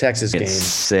 Texas game.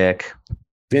 Sick.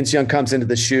 Vince Young comes into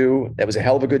the shoe. That was a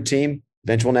hell of a good team,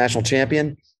 eventual national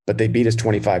champion, but they beat us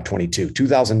 25-22.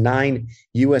 2009,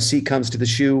 USC comes to the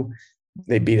shoe.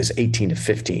 They beat us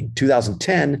 18-15.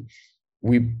 2010,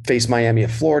 we face Miami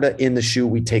of Florida in the shoe.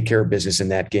 We take care of business in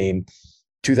that game.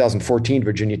 2014,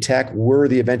 Virginia Tech were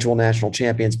the eventual national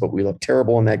champions, but we looked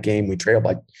terrible in that game. We trailed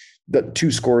by the 2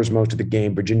 scores most of the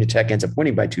game. Virginia Tech ends up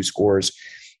winning by 2 scores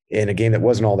in a game that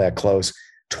wasn't all that close.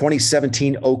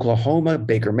 2017 Oklahoma,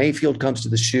 Baker Mayfield comes to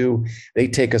the shoe. They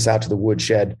take us out to the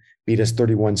woodshed, beat us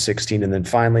 31-16. And then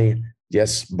finally,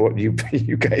 yes, you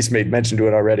guys made mention to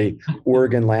it already,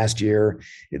 Oregon last year.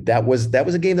 That was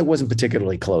a game that wasn't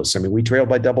particularly close. I mean, we trailed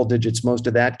by double digits most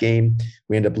of that game.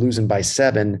 We ended up losing by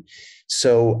 7.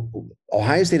 So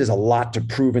Ohio State has a lot to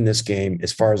prove in this game,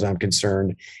 as far as I'm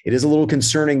concerned. It is a little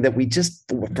concerning that we just,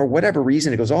 for whatever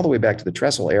reason, it goes all the way back to the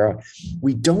Tressel era,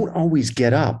 we don't always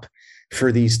get up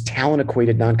for these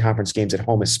talent-equated non-conference games at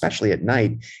home, especially at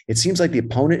night. It seems like the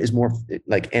opponent is more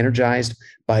like energized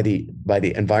by the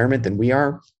environment than we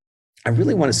are. I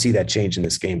really want to see that change in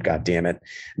this game. God damn it!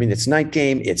 I mean, it's night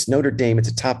game. It's Notre Dame. It's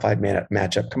a top 5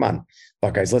 matchup. Come on,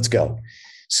 Buckeyes, let's go.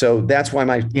 So that's why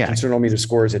my concern-o-meter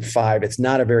score is at 5. It's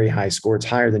not a very high score. It's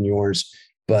higher than yours,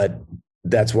 but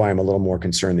that's why I'm a little more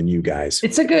concerned than you guys.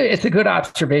 It's a good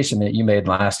observation that you made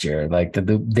last year. Like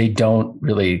they don't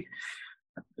really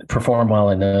perform well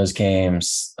in those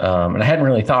games. And I hadn't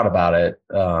really thought about it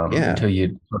until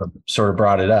you sort of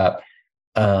brought it up.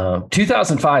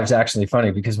 2005 is actually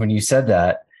funny because when you said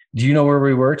that, do you know where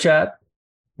we were, Chad,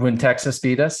 when Texas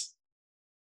beat us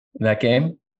in that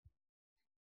game?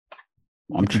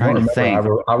 I'm trying to think.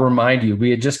 I'll remind you, we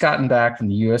had just gotten back from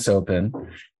the U.S. Open,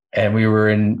 and we were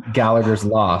in Gallagher's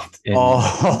loft in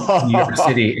New York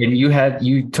City, and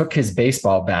you took his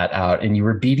baseball bat out and you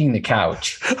were beating the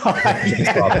couch. I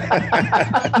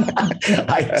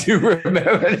do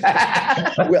remember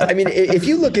that. Well, I mean, if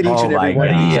you look at each and every one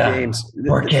of these games,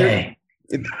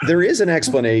 there is an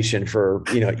explanation for,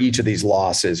 each of these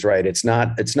losses, right? It's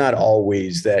not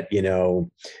always that,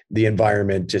 the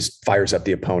environment just fires up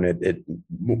the opponent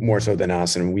more so than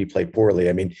us. And we play poorly.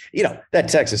 I mean, that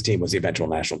Texas team was the eventual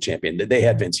national champion. They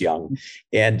had Vince Young,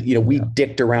 and, we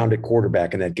dicked around at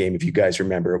quarterback in that game. If you guys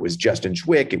remember, it was Justin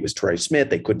Schwick. It was Troy Smith.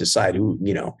 They couldn't decide who,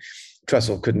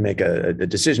 Tressel couldn't make a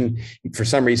decision. For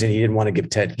some reason, he didn't want to give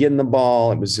Ted Ginn the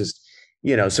ball. It was just,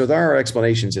 so there are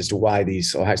explanations as to why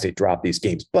these Ohio State dropped these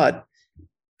games, but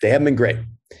they haven't been great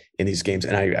in these games.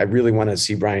 And I really want to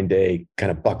see Ryan Day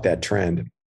kind of buck that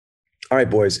trend. All right,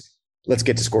 boys, let's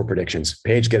get to score predictions.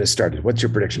 Paige, get us started. What's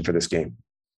your prediction for this game?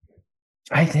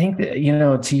 I think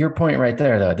that, to your point right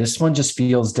there, though, this one just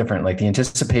feels different. Like the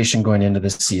anticipation going into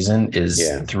this season is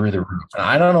through the roof.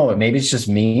 I don't know. Maybe it's just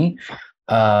me.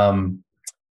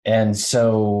 And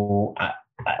so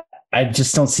I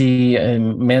just don't see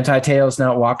Manti Te'o's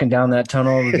not walking down that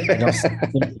tunnel.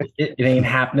 It ain't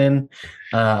happening.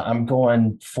 I'm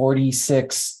going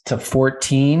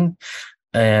 46-14.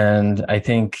 And I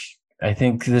think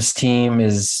this team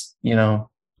is, they're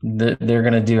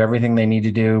going to do everything they need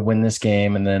to do, win this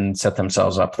game, and then set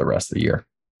themselves up for the rest of the year.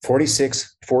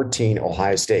 46-14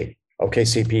 Ohio State. Okay,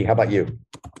 CP, how about you?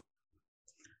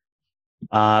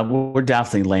 We're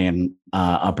definitely laying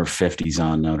upper 50s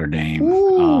on Notre Dame.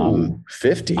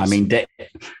 50s. I mean,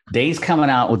 Day's coming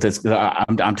out with this.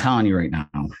 I'm telling you right now,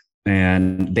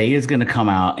 and Day is going to come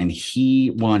out and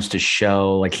he wants to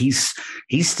show like he's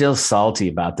still salty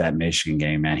about that Michigan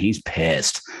game, man. He's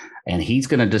pissed, and he's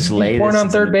going to just lay born on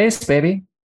third base, baby.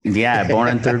 Yeah, born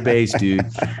on third base, dude.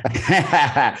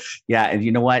 Yeah, and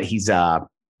you know what? He's going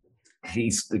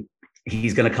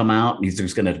to come out. He's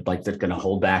just going to they're going to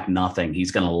hold back nothing. He's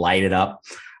going to light it up.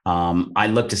 I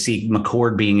look to see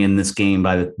McCord being in this game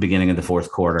by the beginning of the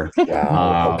fourth quarter.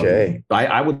 Wow. Okay.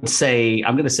 I would say,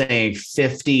 I'm going to say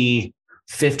 58-17.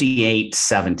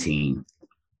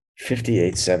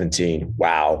 58-17.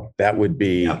 Wow. That would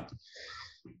be,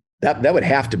 that would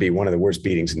have to be one of the worst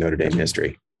beatings in Notre Dame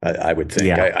history. I would think.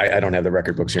 Yeah. I don't have the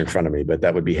record books here in front of me, but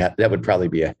that would probably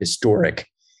be a historic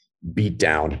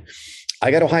beatdown.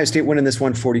 I got Ohio State winning this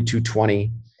one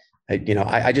 42-20.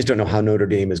 I just don't know how Notre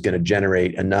Dame is going to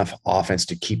generate enough offense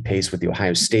to keep pace with the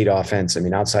Ohio State offense. I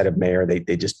mean, outside of Mayer,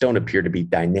 they just don't appear to be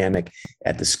dynamic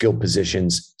at the skill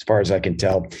positions, as far as I can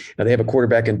tell. Now, they have a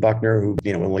quarterback in Buckner who,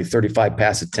 only 35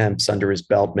 pass attempts under his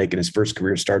belt, making his first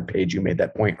career start. Page, you made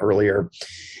that point earlier.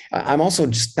 I'm also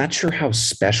just not sure how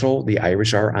special the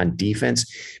Irish are on defense.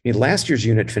 I mean, last year's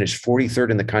unit finished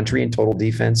 43rd in the country in total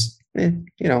defense.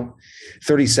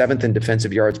 37th in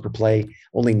defensive yards per play,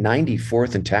 only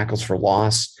 94th in tackles for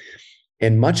loss.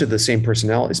 And much of the same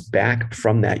personnel is back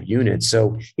from that unit.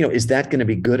 So, is that going to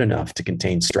be good enough to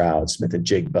contain Stroud, Smith and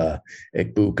Jigba,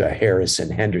 Ekbuka, Harrison,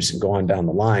 Henderson, go on down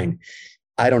the line?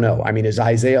 I don't know. I mean, is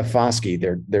Isaiah Foskey,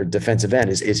 their defensive end,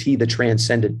 is he the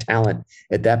transcendent talent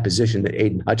at that position that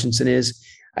Aiden Hutchinson is?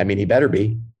 I mean, he better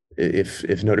be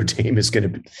if Notre Dame is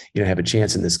going to, have a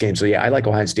chance in this game. So, yeah, I like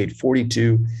Ohio State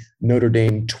 42, Notre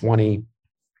Dame 20.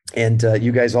 And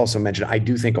you guys also mentioned, I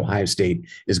do think Ohio State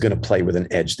is going to play with an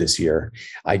edge this year.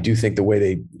 I do think the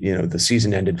way the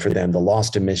season ended for them, the loss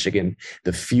to Michigan,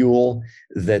 the fuel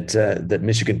that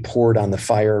Michigan poured on the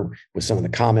fire with some of the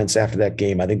comments after that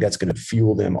game, I think that's going to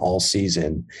fuel them all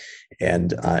season.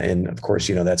 And of course,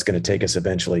 that's going to take us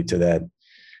eventually to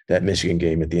that Michigan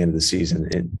game at the end of the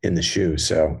season in the shoe.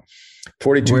 So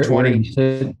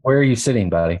 42-20. Where are you sitting,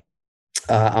 buddy?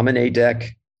 I'm an A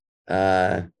deck.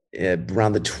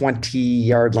 Around the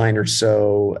 20-yard line or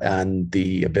so on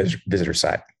the visitor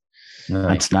side.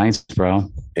 That's nice, bro.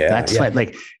 Yeah, that's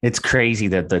like it's crazy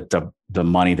that the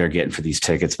money they're getting for these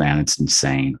tickets, man. It's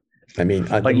insane. I mean,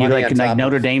 but you like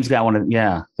Notre Dame's got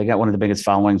they got one of the biggest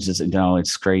followings.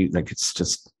 It's great. Like it's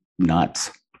just nuts.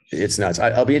 It's nuts.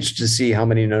 I'll be interested to see how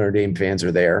many Notre Dame fans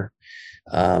are there,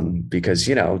 because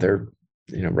they're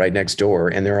right next door,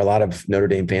 and there are a lot of Notre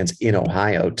Dame fans in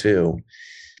Ohio too.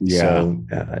 Yeah. So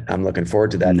I'm looking forward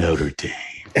to that. Notre Dame.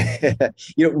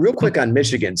 Real quick on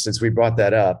Michigan, since we brought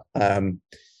that up, and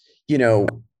I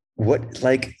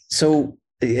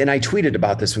tweeted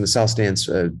about this from the South Stands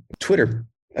Twitter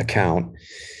account.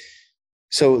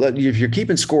 So if you're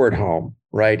keeping score at home,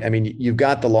 right? I mean, you've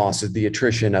got the losses, the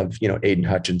attrition of, Aiden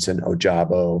Hutchinson,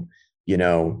 Ojabo,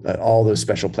 all those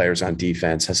special players on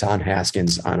defense, Hassan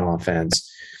Haskins on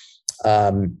offense.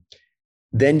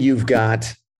 Then you've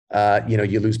got,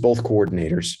 you lose both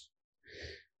coordinators.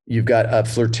 You've got a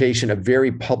flirtation, a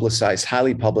very publicized,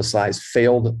 highly publicized,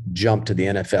 failed jump to the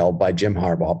NFL by Jim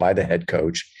Harbaugh, by the head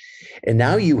coach. And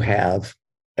now you have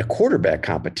a quarterback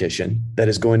competition that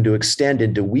is going to extend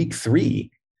into week 3,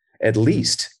 at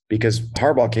least, because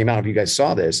Harbaugh came out, if you guys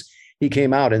saw this, he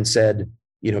came out and said,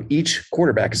 each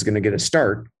quarterback is going to get a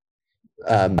start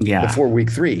before week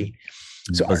 3.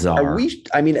 So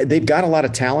they've got a lot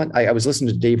of talent. I was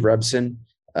listening to Dave Rebson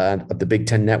of the Big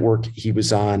Ten Network. He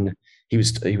was on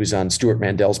Stuart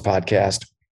Mandel's podcast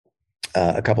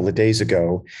a couple of days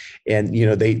ago. And,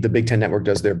 the Big Ten Network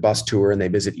does their bus tour, and they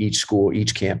visit each school,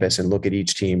 each campus, and look at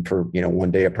each team for,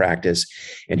 one day of practice.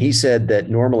 And he said that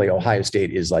normally Ohio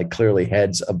State is like clearly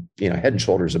head and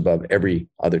shoulders above every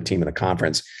other team in the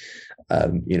conference,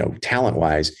 talent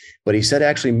wise. But he said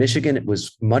actually Michigan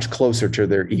was much closer to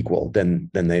their equal than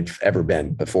they've ever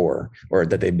been before, or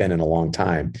that they've been in a long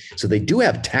time. So they do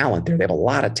have talent there. They have a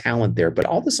lot of talent there, but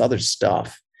all this other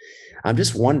stuff, I'm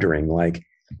just wondering,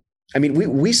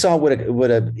 we saw what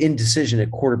a indecision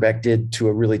at quarterback did to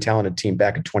a really talented team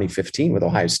back in 2015 with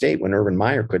Ohio State, when Urban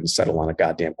Meyer couldn't settle on a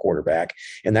goddamn quarterback,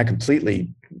 and that completely,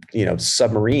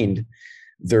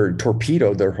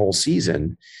 torpedoed their whole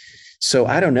season. So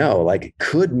I don't know,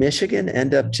 could Michigan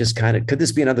end up could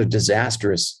this be another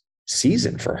disastrous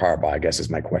season for Harbaugh, I guess is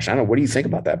my question. I don't know. What do you think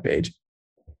about that, Paige?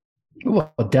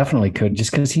 Well, definitely could,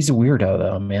 just because he's a weirdo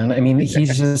though, man. I mean,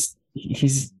 he's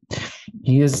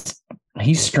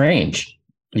strange,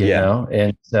 you know?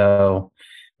 And so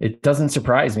it doesn't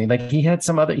surprise me. He had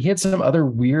some other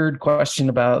weird question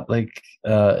about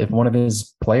if one of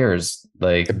his players,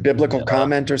 a biblical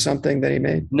comment or something that he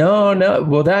made. No.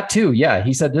 Well, that too. Yeah.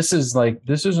 He said, this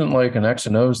isn't like an X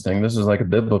and O's thing. This is like a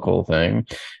biblical thing.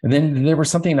 And then there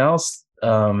was something else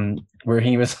where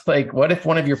he was like, what if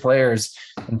one of your players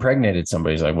impregnated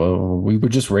somebody? He's like, well, we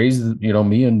would just raise,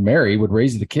 me and Mary would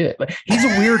raise the kid. He's a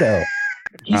weirdo.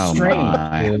 He's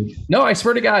strange. No, I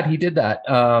swear to God, he did that.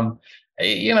 I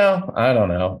don't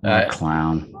know. A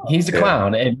clown. He's a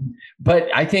clown. But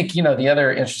I think, the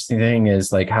other interesting thing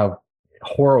is how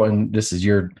horrible, and this is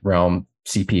your realm,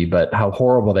 CP, but how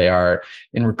horrible they are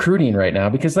in recruiting right now,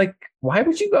 because why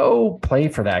would you go play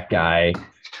for that guy?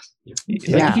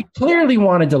 He clearly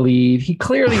wanted to leave. He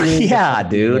clearly,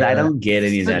 dude. I don't get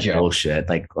any of that bullshit.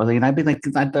 I'd be like,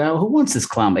 who wants this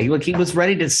clown? He was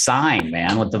ready to sign,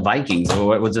 man, with the Vikings,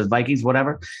 or was it Vikings,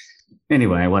 whatever.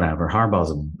 Anyway, whatever.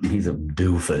 Harbaugh's he's a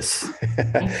doofus.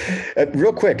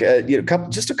 Real quick,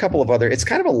 just a couple of other. It's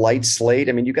kind of a light slate.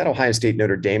 I mean, you got Ohio State,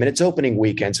 Notre Dame, and it's opening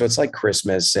weekend, so it's like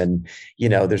Christmas, and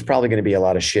there's probably going to be a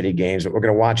lot of shitty games, but we're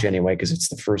going to watch anyway because it's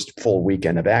the first full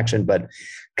weekend of action. But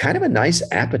kind of a nice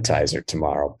appetizer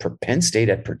tomorrow. Penn State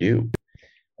at Purdue.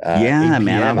 Man,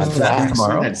 I'm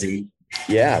tomorrow.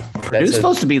 Yeah, Purdue's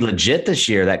supposed to be legit this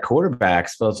year. That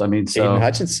quarterback's supposed. Aiden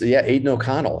Hutchinson. Yeah, Aiden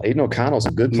O'Connell. Aiden O'Connell's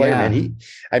a good player, man.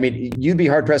 You'd be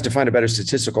hard pressed to find a better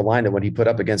statistical line than what he put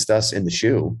up against us in the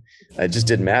shoe. It just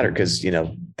didn't matter because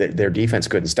their defense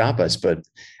couldn't stop us. But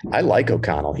I like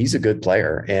O'Connell. He's a good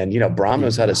player, and Braun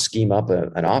knows how to scheme up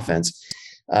an offense.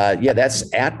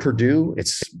 That's at Purdue.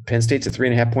 Penn State's a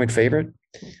 3.5-point favorite,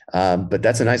 but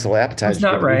that's a nice little appetizer. It's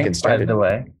not ranked, by the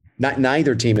way.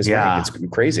 Neither team is ranked. It's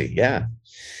crazy. Yeah.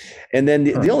 And then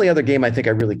the only other game I think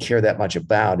I really care that much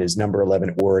about is number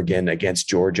 11 Oregon against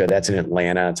Georgia. That's in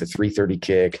Atlanta. It's a 3:30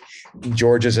 kick.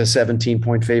 Georgia's a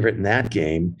 17-point favorite in that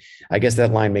game. I guess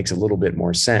that line makes a little bit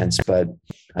more sense, but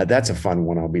that's a fun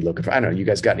one I'll be looking for. I don't know. You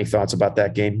guys got any thoughts about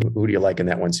that game? Who do you like in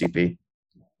that one, CP?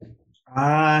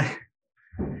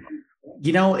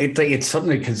 It's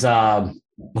something because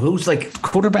who's like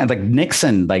quarterback, like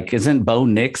Nixon, like isn't Bo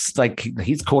Nix, like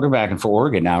he's quarterbacking for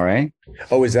Oregon now, right?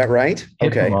 Oh, is that right?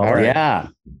 Okay. All right.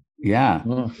 Yeah.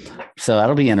 So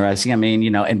that'll be interesting. I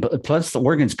mean, and plus the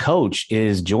Oregon's coach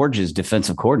is Georgia's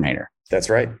defensive coordinator. That's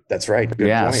right. Good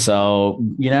point. So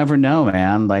you never know,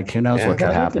 man. Like, who knows what could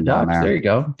happen down there. There you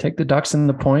go. Take the Ducks and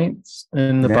the points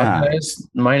and the Buckeyes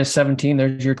 -17.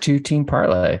 There's your 2-team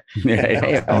parlay.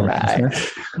 All right.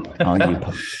 All you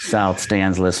South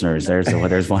Stands listeners,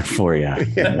 there's one for you.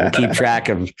 We'll keep track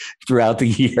of throughout the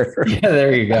year. Yeah,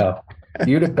 there you go.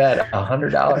 You'd have bet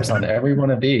 $100 on every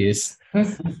one of these.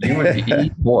 You would be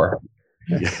E4.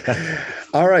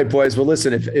 All right, boys. Well,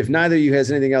 listen, if neither of you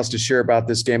has anything else to share about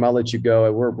this game, I'll let you go.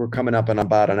 We're coming up on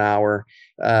about an hour.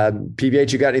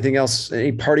 PVH, you got anything else?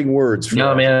 Any parting words for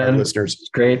our listeners? It's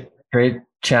great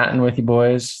chatting with you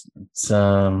boys. It's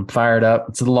fired up.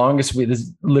 It's the longest week.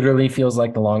 This literally feels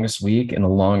like the longest week in a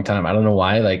long time. I don't know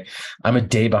why. Like I'm a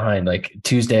day behind. Like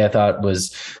Tuesday I thought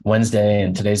was Wednesday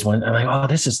and today's Wednesday. I'm like, oh,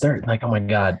 this is Thursday. Like, oh my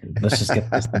God, let's just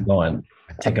get this thing going.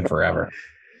 Taking forever.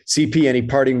 CP, any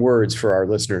parting words for our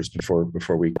listeners before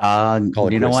we call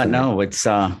it? You know what? No, it's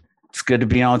good to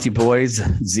be on with you boys.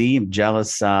 Z, I'm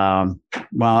jealous. Well,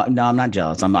 no, I'm not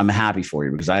jealous. I'm happy for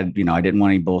you because I didn't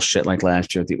want any bullshit like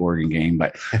last year at the Oregon game,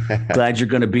 but glad you're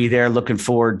going to be there. Looking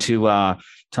forward to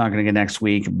talking again next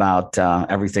week about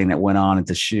everything that went on at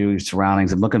the shoe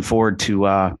surroundings. I'm looking forward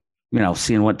to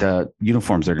seeing what the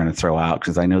uniforms they're going to throw out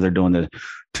because I know they're doing the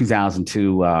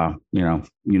 2002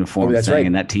 uniform thing, right.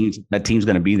 And that team's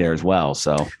going to be there as well.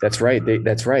 So that's right. They're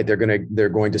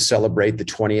going to celebrate the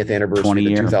 20th anniversary of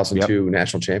the 2002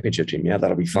 national championship team. Yeah,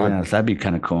 that'll be fun. Yeah, that'd be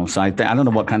kind of cool. So I don't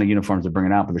know what kind of uniforms they're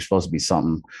bringing out, but they're supposed to be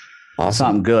something awesome,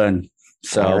 something good.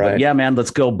 So right. Yeah, man,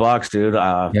 let's go Bucks, dude.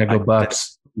 Go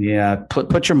Bucks. Yeah,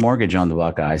 put your mortgage on the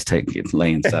Buckeyes. Take it,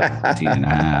 laying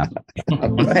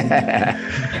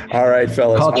 17.5. All right,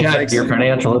 fellas. Call Chad, your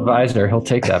financial advisor. He'll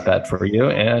take that bet for you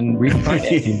and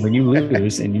refinance you when you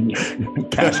lose and you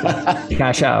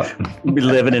cash out. You'll be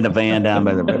living in a van down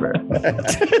by the river.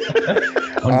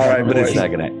 All right, boys.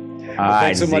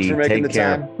 Thanks so much for making the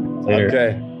time. Later.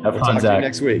 Okay, have fun, talk to you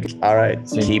next week. All right,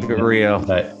 keep it real.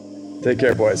 Bye. Take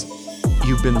care, boys.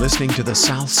 You've been listening to the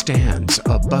South Stands,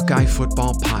 a Buckeye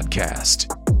football podcast.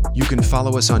 You can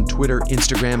follow us on Twitter,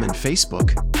 Instagram, and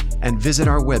Facebook, and visit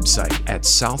our website at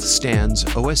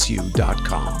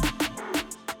southstandsosu.com.